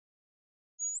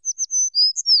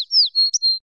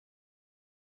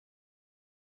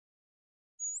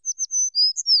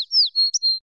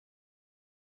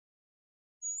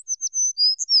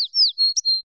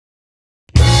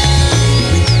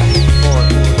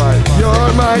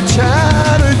my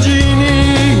chatter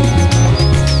genie,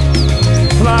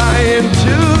 flying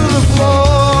to the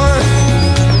floor.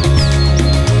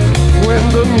 When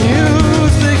the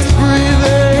music's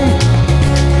breathing,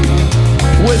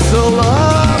 whistle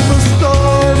of the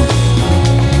storm,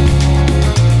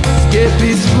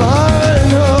 Skippy's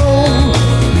flying home.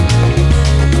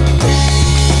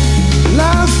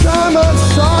 Last time I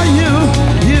saw you,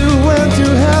 you went to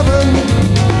heaven.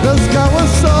 The sky was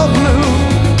so blue,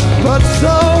 but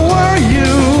so were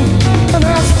you. And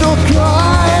I still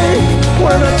cry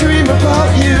when I dream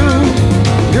about you.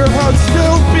 Your heart's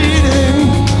still beating.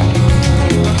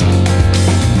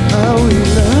 How we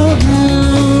love you.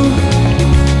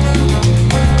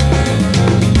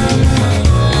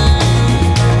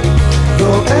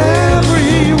 Though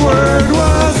every word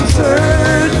was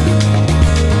absurd,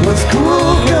 was cool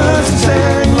 'cause you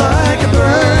sang like a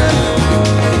bird.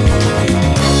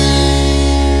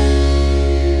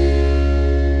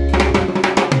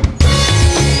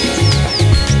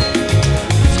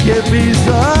 Skippy's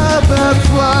a bad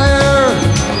flyer,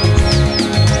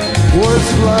 was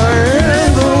flying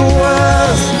in the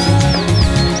west.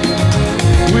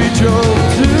 We drove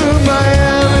to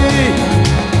Miami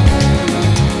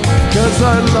 'cause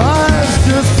our lives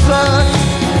just sucked.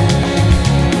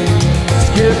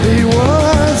 Skippy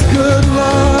was good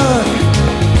luck.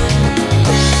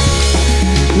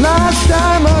 Last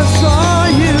time I saw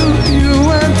you, you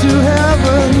went to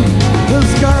heaven. The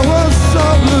sky was so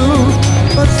blue,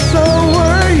 but so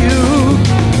were you.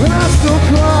 And I still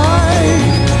cry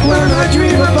when I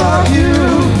dream about you.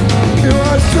 You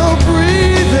are still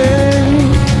breathing.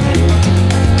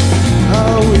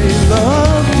 How we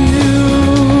loved you.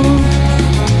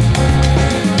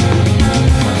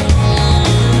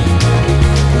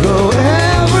 Though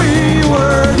every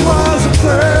word was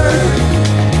absurd,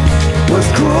 was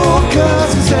cruel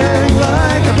 'cause you sang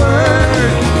like a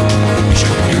bird.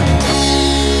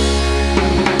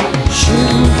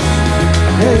 Shouldn't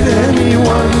hate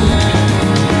anyone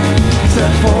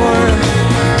except for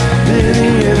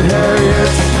any